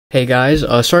Hey guys,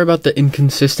 sorry about the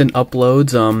inconsistent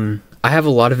uploads. I have a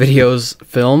lot of videos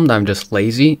filmed, I'm just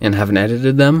lazy and haven't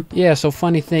edited them. Yeah, so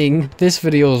funny thing, this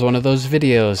video is one of those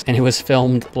videos, and it was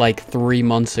filmed like 3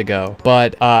 months ago.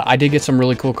 But I did get some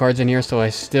really cool cards in here, so I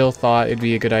still thought it'd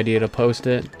be a good idea to post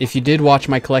it. If you did watch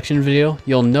my collection video,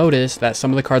 you'll notice that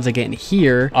some of the cards I get in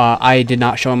here, I did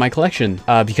not show in my collection,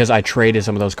 because I traded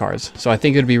some of those cards. So I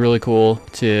think it'd be really cool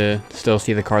to still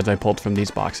see the cards I pulled from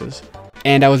these boxes.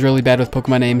 And I was really bad with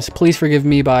Pokemon names. Please forgive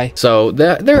me, bye. So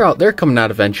they're coming out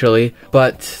eventually.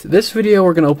 But this video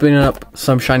we're gonna open up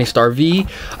some Shiny Star V.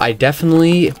 I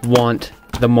definitely want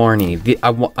the Marnie.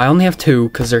 I only have two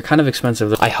because they're kind of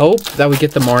expensive. I hope that we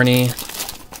get the Marnie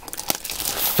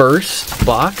first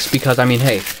box because I mean,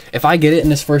 hey, if I get it in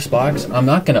this first box, I'm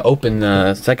not gonna open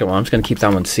the second one. I'm just gonna keep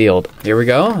that one sealed. Here we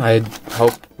go. I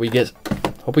hope we get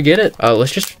it.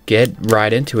 Let's just get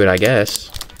right into it, I guess.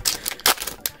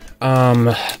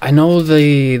 I know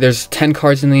there's 10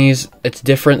 cards in these. It's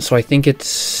different, so I think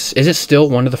is it still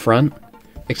one to the front?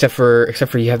 Except for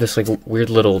you have this like weird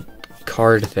little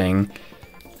card thing.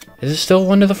 Is it still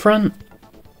one to the front?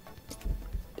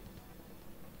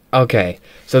 Okay,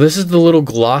 so this is the little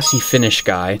glossy finish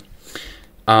guy.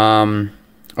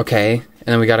 Okay, and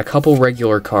then we got a couple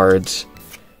regular cards.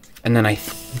 And then I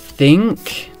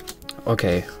think,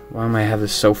 okay, why am I have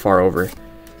this so far over?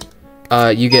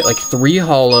 You get like 3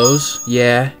 hollows,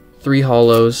 yeah, 3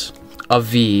 hollows, a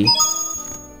V,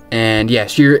 and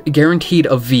yes, you're guaranteed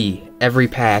a V every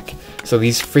pack, so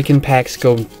these freaking packs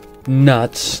go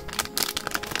nuts.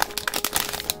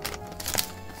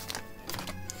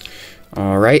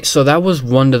 Alright, so that was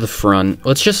one to the front.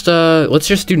 Let's just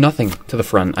do nothing to the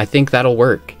front. I think that'll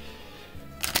work.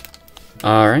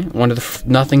 Alright,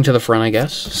 nothing to the front, I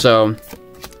guess, so...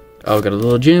 Oh, we got a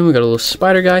little gym, we got a little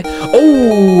spider guy.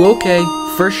 Oh, okay.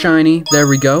 First shiny. There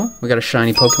we go. We got a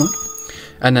shiny Pokemon.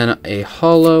 And then a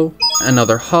hollow,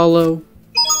 another hollow,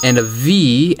 and a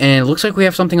V. And it looks like we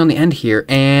have something on the end here.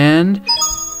 And...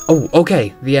 oh,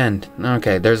 okay. The end.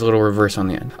 Okay, there's a little reverse on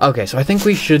the end. Okay, so I think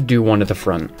we should do one at the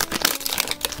front.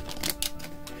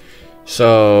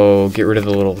 So, get rid of the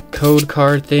little code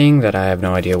card thing that I have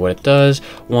no idea what it does.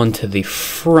 One to the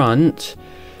front.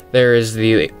 There is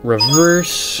the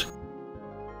reverse.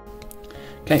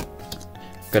 Okay.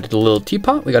 Got a little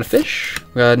teapot. We got a fish.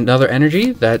 We got another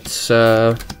energy. That's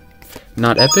not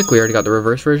epic. We already got the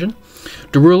reverse version.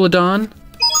 Duraludon.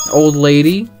 Old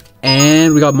lady.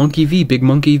 And we got Monkey V. Big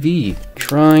Monkey V.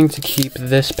 Trying to keep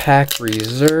this pack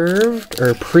reserved.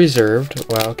 Or preserved.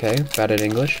 Wow, okay. Bad at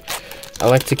English. I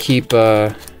like to keep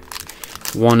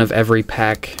one of every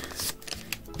pack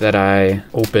that I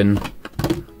open.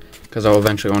 Because I'll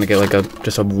eventually want to get like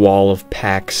just a wall of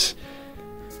pack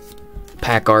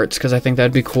arts, because I think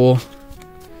that'd be cool.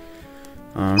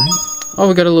 Alright. Oh,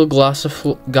 we got a little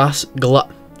Glossifleur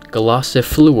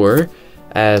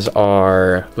as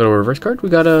our little reverse card. We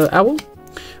got a owl.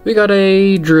 We got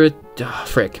a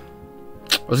frick.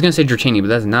 I was gonna say Dratini, but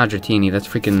that's not Dratini. That's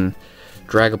freaking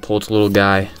Dragapult's little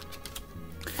guy.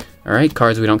 Alright,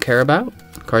 cards we don't care about.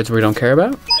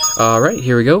 Alright,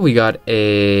 here we go. We got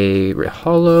a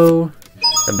hollow,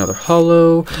 another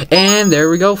hollow, and there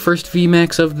we go. First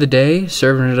Vmax of the day,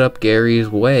 serving it up Gary's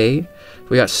way.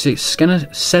 We got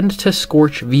Send to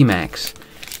Scorch Vmax.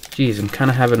 Jeez, I'm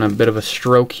kind of having a bit of a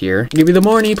stroke here. Give me the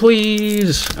Marnie,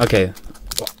 please. Okay.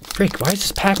 Frick, why is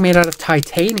this pack made out of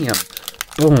titanium?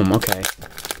 Boom, okay.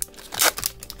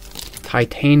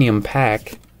 Titanium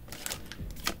pack.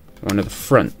 One to the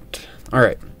front.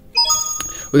 Alright.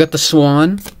 We got the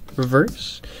Swan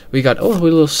reverse. We got, oh, a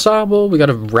little Sobble. We got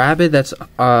a Rabbit that's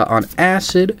on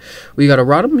acid. We got a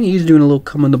Rotom. He's doing a little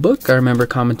come in the book. I remember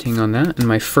commenting on that in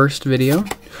my first video.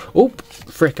 Oh,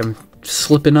 frick, I'm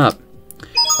slipping up.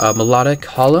 Melodic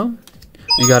Hollow.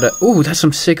 We got a, oh, that's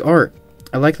some sick art.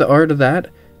 I like the art of that.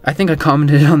 I think I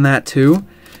commented on that too.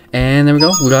 And there we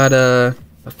go. We got a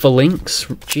Phalanx.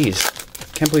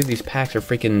 Jeez, can't believe these packs are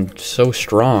freaking so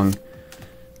strong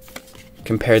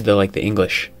compared to like the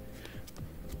English.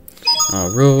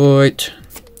 Alright.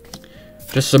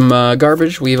 Just some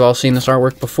garbage. We've all seen this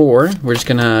artwork before. We're just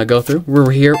gonna go through.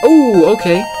 We're here. Oh,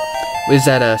 okay. Is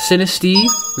that a Sinistee?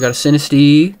 We got a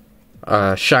Sinistee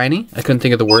shiny. I couldn't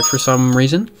think of the word for some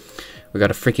reason. We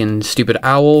got a freaking stupid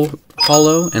owl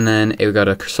hollow. And then we got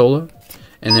a Cursola.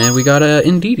 And then we got a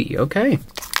Indeedee. Okay.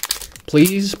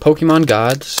 Please, Pokemon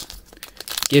gods,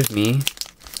 give me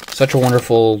such a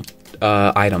wonderful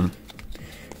item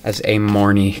as a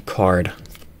Marnie card.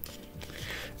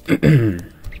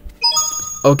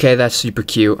 Okay, that's super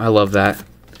cute. I love that.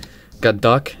 Got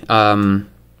Duck. In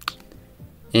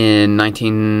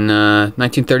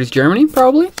 1930s Germany,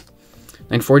 probably.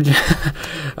 And we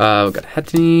got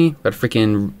Hetany, got a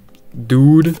freaking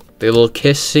dude, the little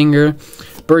kiss singer,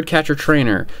 birdcatcher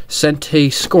trainer,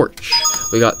 Sente Scorch.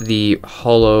 We got the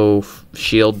hollow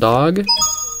shield dog.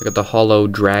 We got the hollow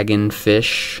dragon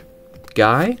fish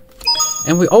guy.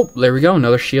 And oh, there we go,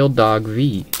 another shield dog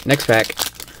V. Next pack.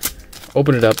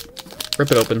 Open it up. Rip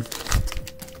it open.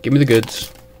 Give me the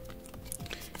goods.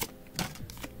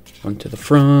 One to the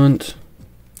front.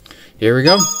 Here we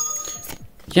go.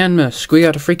 Yanmask, we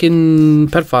got a freaking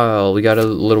pedophile. We got a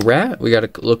little rat. We got a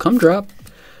little cum drop.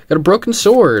 Got a broken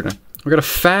sword. We got a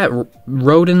fat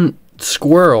rodent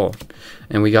squirrel.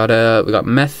 And we got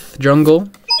meth jungle.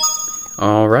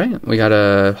 All right. We got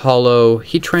a hollow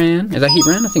Heatran. Is that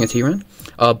Heatran? I think it's Heatran.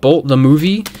 Bolt the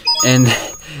movie. And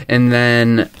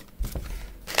then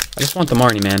I just want the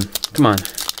Marnie, man. Come on.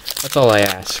 That's all I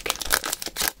ask.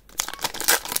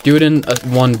 Do it in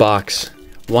one box.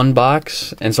 One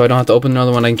box, and so I don't have to open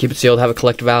another one. I can keep it sealed, have it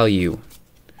collect value.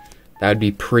 That would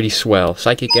be pretty swell.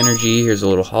 Psychic Energy, here's a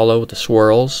little hollow with the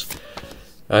swirls.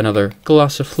 Another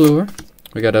Glossifleur.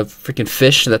 We got a freaking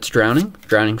fish that's drowning.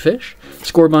 Drowning fish.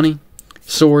 Score Bunny.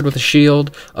 Sword with a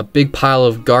shield. A big pile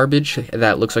of garbage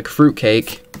that looks like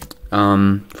fruitcake.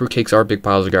 Fruitcakes are big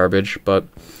piles of garbage, but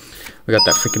we got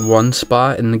that freaking one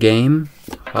spot in the game.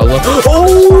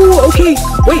 Oh, okay.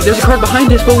 Wait, there's a card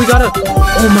behind us, but we gotta...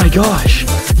 Oh my gosh.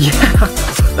 Yeah.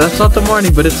 That's not the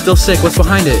Marnie, but it's still sick. What's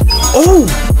behind it? Oh,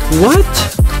 what?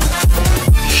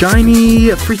 Shiny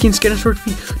freaking Skinner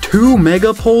 2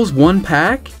 Mega Poles, 1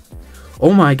 pack?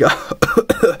 Oh my god.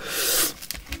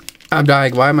 I'm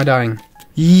dying. Why am I dying?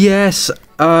 Yes.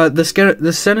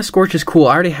 The Senna Scorch is cool.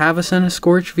 I already have a Senna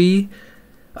Scorch V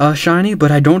shiny,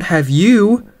 but I don't have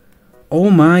you. Oh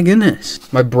my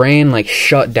goodness. My brain like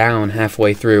shut down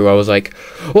halfway through. I was like,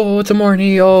 oh, it's a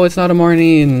Marnie. Oh, it's not a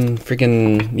Marnie. And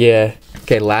freaking, yeah.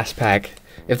 Okay, last pack.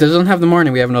 If this doesn't have the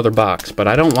Marnie, we have another box. But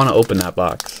I don't want to open that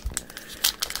box.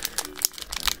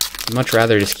 I'd much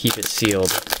rather just keep it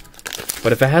sealed.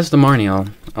 But if it has the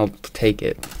Marnie, I'll take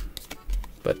it.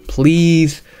 But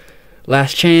please,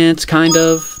 last chance, kind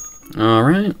of.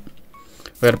 Alright.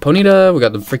 We got a Ponyta. We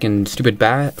got the freaking stupid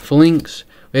bat Flinks.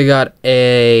 We got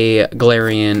a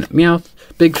Galarian Meowth,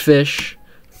 Big Fish,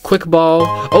 Quick Ball.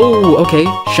 Oh, okay,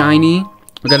 shiny.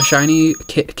 We got a shiny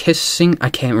Kissing. I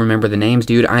can't remember the names,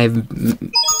 dude. I'm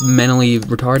mentally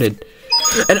retarded.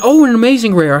 And oh, an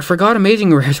Amazing Rare. I forgot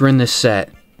Amazing Rares were in this set.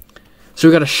 So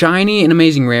we got a shiny and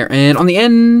Amazing Rare. And on the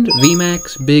end,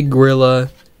 Vmax, Big Gorilla.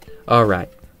 Alright.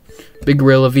 Big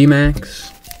Gorilla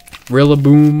Vmax.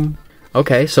 Rillaboom.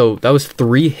 Okay, so that was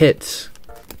 3 hits.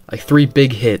 Like 3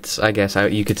 big hits, I guess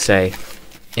you could say,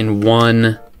 in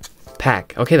one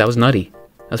pack. Okay, that was nutty.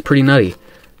 That was pretty nutty.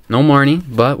 No Marnie,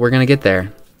 but we're gonna get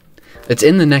there. It's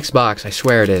in the next box, I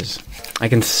swear it is. I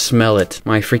can smell it.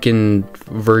 My freaking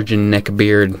virgin neck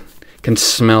beard can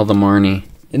smell the Marnie.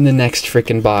 In the next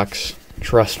freaking box.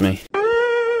 Trust me.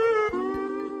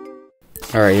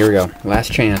 Alright, here we go.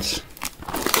 Last chance.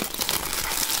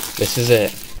 This is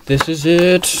it. This is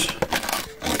it.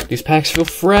 These packs feel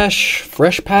fresh.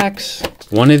 Fresh packs.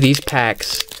 One of these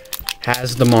packs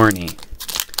has the Marnie.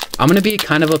 I'm going to be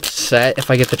kind of upset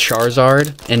if I get the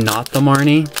Charizard and not the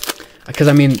Marnie. Because,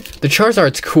 I mean, the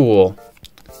Charizard's cool.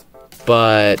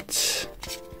 But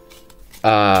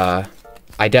I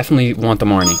definitely want the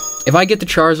Marnie. If I get the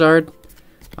Charizard,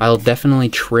 I'll definitely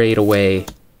trade away.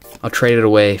 I'll trade it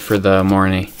away for the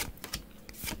Marnie.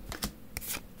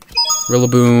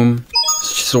 Rillaboom.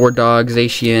 Sword Dog,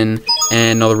 Zacian,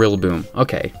 and another Rillaboom.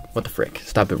 Okay, what the frick?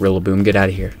 Stop it, Rillaboom. Get out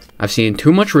of here. I've seen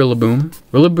too much Rillaboom.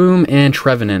 Rillaboom and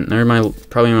Trevenant. They're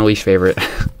probably my least favorite.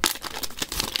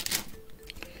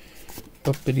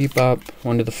 Boppity-bop.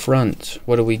 One to the front.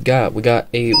 What do we got? We got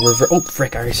a reverse. Oh,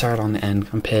 frick. I already saw it on the end.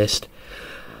 I'm pissed.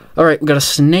 Alright, we got a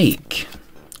snake.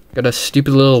 Got a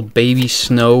stupid little baby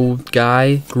snow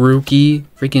guy. Grookey.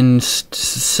 Freaking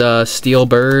steel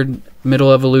bird.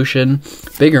 Middle evolution.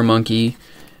 Bigger monkey.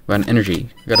 We got an energy.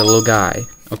 We got a little guy.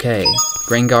 Okay.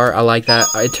 Grengar, I like that.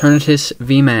 Eternatus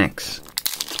Vmax.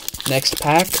 Next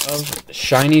pack of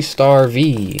Shiny Star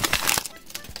V.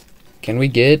 Can we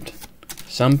get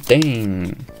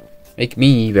something? Make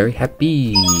me very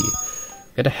happy.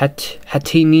 Got a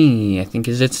Hatini, I think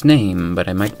is its name, but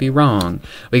I might be wrong.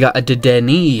 We got a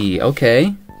Dedenne.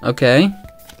 Okay. Okay.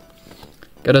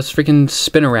 Got us freaking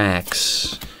Spinarak.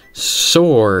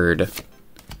 Sword.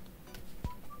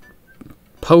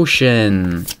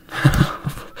 Potion.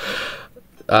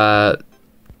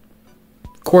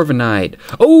 Corviknight.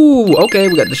 Oh, okay,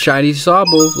 we got the shiny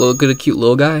Sobble. Look at a cute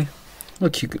little guy.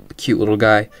 Look, cute little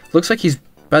guy. Looks like he's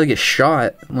about to get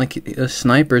shot. Like a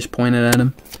sniper's pointed at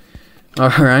him.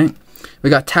 Alright. We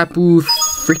got Tapu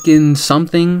freaking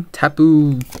something.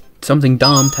 Tapu, something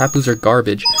dumb. Tapus are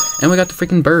garbage. And we got the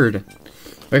freaking bird.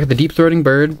 We got the deep-throating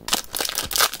bird.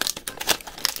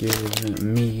 Give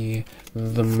me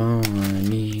the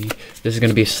money. This is going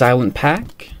to be a silent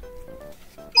pack.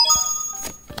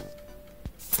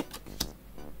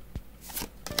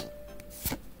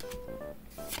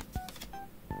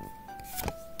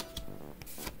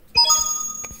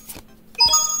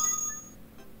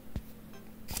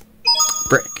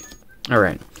 Brick.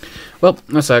 Alright. Well,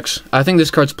 that sucks. I think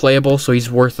this card's playable, so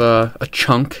he's worth a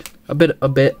chunk. A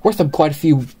bit. Worth quite a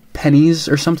few pennies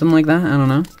or something like that. I don't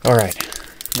know. Alright.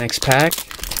 Next pack.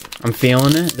 I'm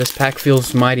feeling it. This pack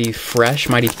feels mighty fresh,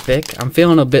 mighty thick. I'm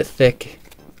feeling a bit thick.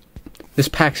 This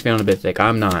pack's feeling a bit thick.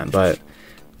 I'm not, but...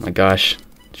 Oh my gosh.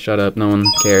 Shut up. No one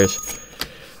cares.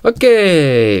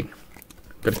 Okay.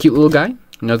 Got a cute little guy.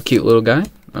 Another cute little guy.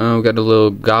 We got a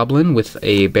little goblin with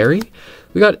a berry.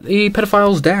 We got a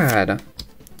pedophile's dad.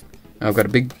 I've got a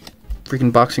big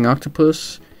freaking boxing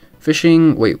octopus.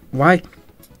 Fishing. Wait, why?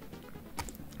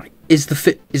 Is the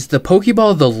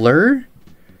Pokeball the lure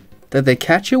that they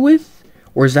catch it with?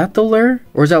 Or is that the lure?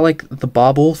 Or is that like the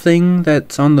bobble thing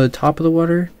that's on the top of the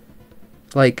water?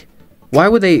 Like, why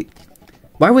would they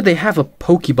have a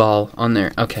Pokeball on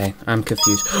there? Okay, I'm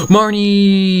confused.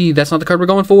 Marnie! That's not the card we're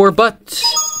going for, but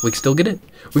we can still get it.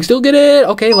 We can still get it!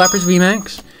 Okay, Lapras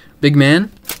Vmax. Big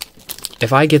man.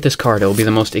 If I get this card, it will be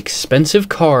the most expensive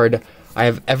card I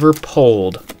have ever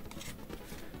pulled.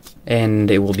 And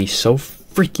it will be so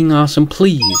freaking awesome.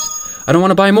 Please. I don't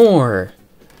want to buy more.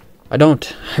 I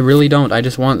don't. I really don't. I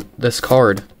just want this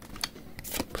card.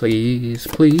 Please,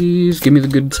 please, give me the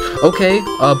goods. Okay,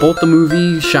 Bolt the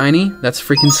movie shiny. That's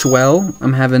freaking swell.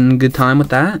 I'm having a good time with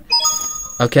that.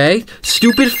 Okay.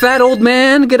 Stupid fat old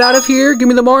man, get out of here. Give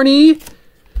me the Marnie.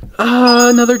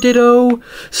 Another Ditto.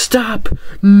 Stop.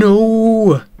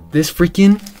 No. This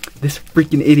freaking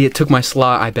idiot took my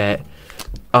slot, I bet.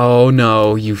 Oh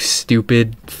no, you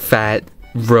stupid fat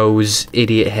rose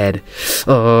idiot head.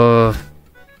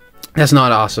 That's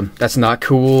not awesome. That's not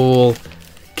cool.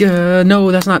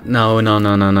 No, that's not. No.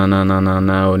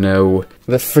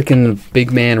 The freaking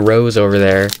big man Rose over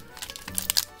there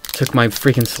took my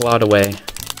freaking slot away.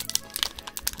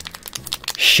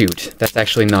 Shoot, that's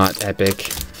actually not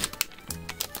epic.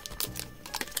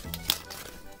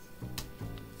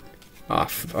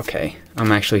 Okay.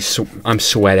 I'm actually I'm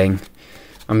sweating.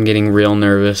 I'm getting real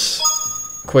nervous.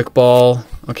 Quick ball.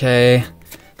 Okay.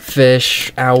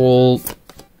 Fish, owl,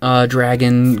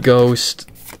 dragon,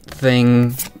 ghost,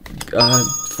 thing,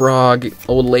 frog,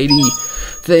 old lady,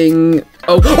 thing.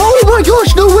 Oh my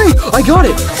gosh, no way! I got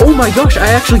it! Oh my gosh, I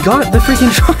actually got the freaking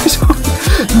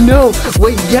Charizard! No,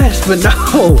 wait, yes, but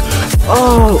no!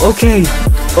 Oh, okay.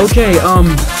 Okay,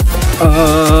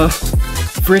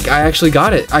 frick, I actually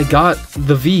got it. I got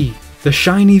the V. The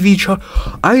shiny V Char.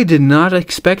 I did not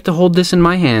expect to hold this in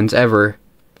my hands, ever.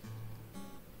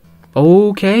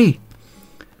 Okay.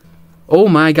 Oh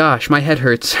my gosh, my head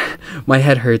hurts. My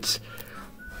head hurts.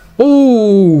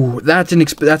 Oh, that's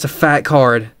a fat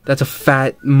card. That's a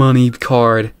fat money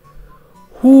card.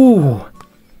 Ooh.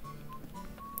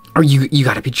 Are you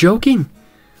gotta be joking.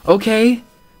 Okay,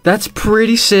 that's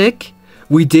pretty sick.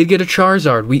 We did get a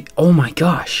Charizard. Oh my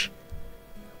gosh.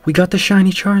 We got the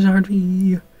shiny Charizard.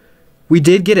 We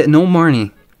did get it. No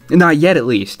Marnie. Not yet, at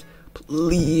least.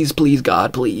 Please, please,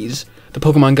 God, please. The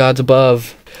Pokemon gods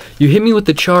above. You hit me with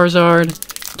the Charizard.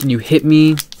 Can you hit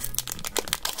me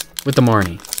with the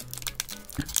Marnie?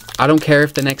 I don't care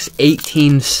if the next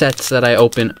 18 sets that I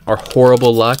open are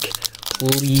horrible luck.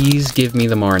 Please give me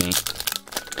the Marnie.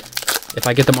 If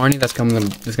I get the Marnie, that's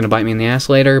gonna bite me in the ass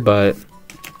later, but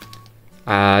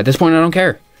at this point I don't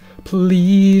care.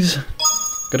 Please.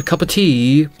 Got a cup of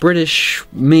tea. British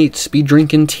mates be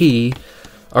drinking tea.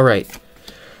 Alright.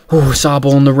 Oh,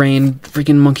 Sobble in the rain.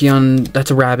 Freaking monkey on...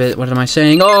 That's a rabbit. What am I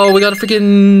saying? Oh, we got a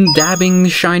freaking dabbing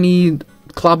shiny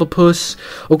Clobopus.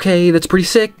 Okay, that's pretty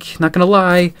sick. Not gonna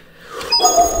lie.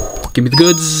 Give me the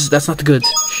goods. That's not the goods.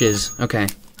 Shiz. Okay.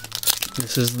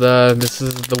 This is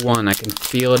the one. I can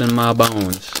feel it in my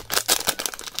bones.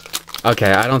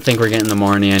 Okay, I don't think we're getting the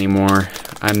Marnie anymore.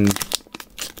 I'm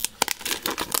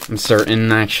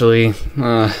certain, actually.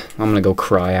 I'm gonna go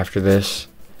cry after this.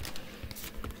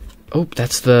 Oh,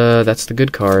 that's the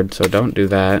good card, so don't do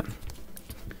that.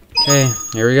 Okay,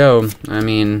 here we go. I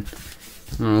mean,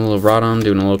 a little Rodham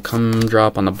doing a little cum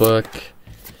drop on the book.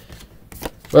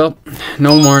 Well,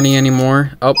 no Marnie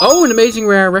anymore. Oh, an amazing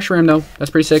rare Reshiram though.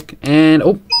 That's pretty sick. And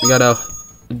oh, we got a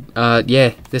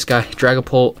yeah, this guy,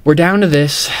 Dragapult. We're down to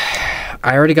this.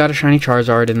 I already got a shiny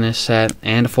Charizard in this set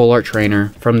and a full art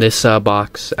trainer from this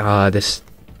box. This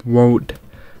won't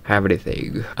have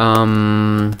anything.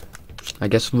 I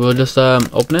guess we'll just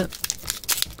open it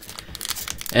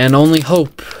and only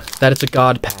hope that it's a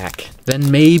god pack.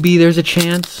 Then maybe there's a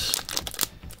chance.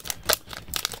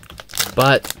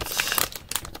 But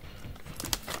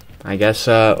I guess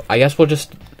we'll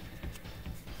just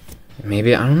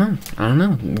maybe I don't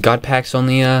know. God pack's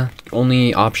only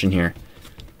option here.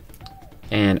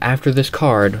 And after this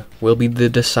card will be the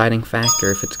deciding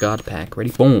factor if it's god pack. Ready?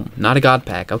 Boom. Not a god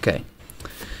pack. Okay.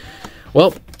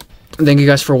 Well, thank you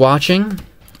guys for watching.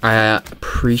 I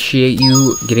appreciate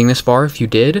you getting this far if you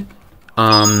did.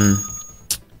 And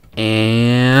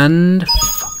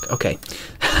fuck. Okay.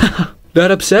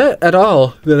 Not upset at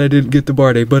all that I didn't get the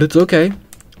Barday, but it's okay.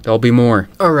 There'll be more.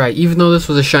 Alright, even though this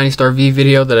was a Shiny Star V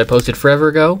video that I posted forever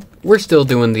ago, we're still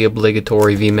doing the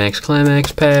obligatory Vmax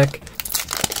Climax pack.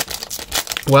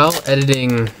 While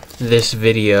editing this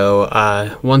video,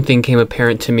 one thing came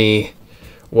apparent to me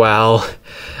while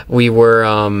we were,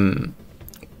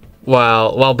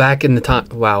 while back in the time,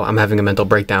 wow, I'm having a mental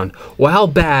breakdown. While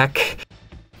back,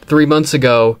 3 months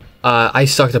ago, I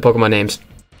sucked at Pokemon names.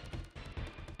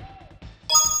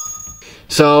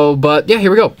 So, but yeah,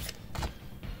 here we go.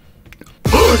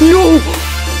 No!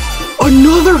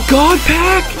 Another God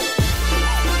Pack?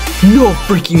 No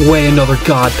freaking way, another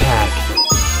God Pack.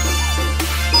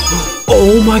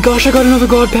 Oh my gosh, I got another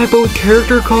God Pack, but with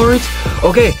character cards?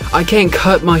 Okay, I can't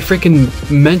cut my freaking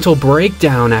mental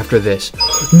breakdown after this.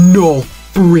 No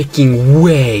freaking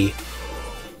way.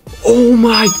 Oh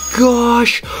my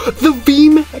gosh, the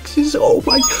Vmaxes, oh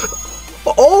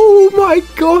my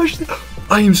gosh.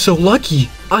 I am so lucky.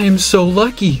 I am so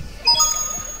lucky.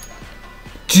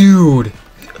 Dude.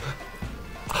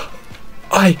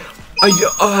 Oh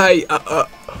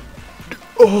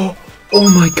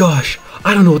my gosh.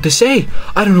 I don't know what to say.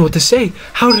 I don't know what to say.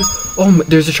 How did... Oh,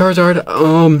 there's a Charizard.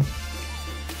 Oh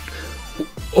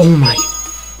my...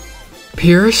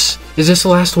 Pierce? Is this the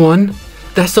last one?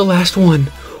 That's the last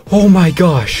one. Oh my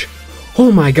gosh.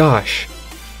 Oh my gosh.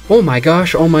 Oh my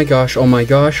gosh. Oh my gosh. Oh my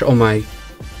gosh. Oh my...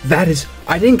 That is...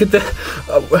 I didn't get the...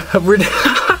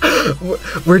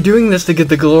 we're doing this to get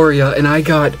the Gloria, and I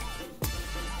got...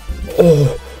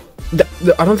 Oh...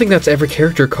 I don't think that's every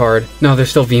character card. No, there's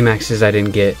still Vmaxes I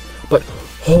didn't get. But,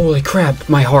 holy crap,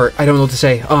 my heart. I don't know what to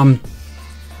say.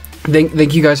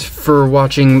 Thank you guys for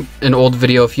watching an old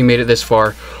video if you made it this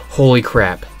far. Holy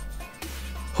crap.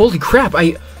 Holy crap,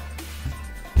 I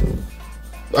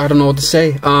don't know what to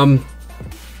say.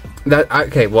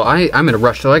 Okay, well, I'm in a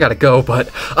rush, so I gotta go, but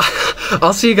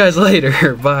I'll see you guys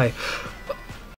later. Bye.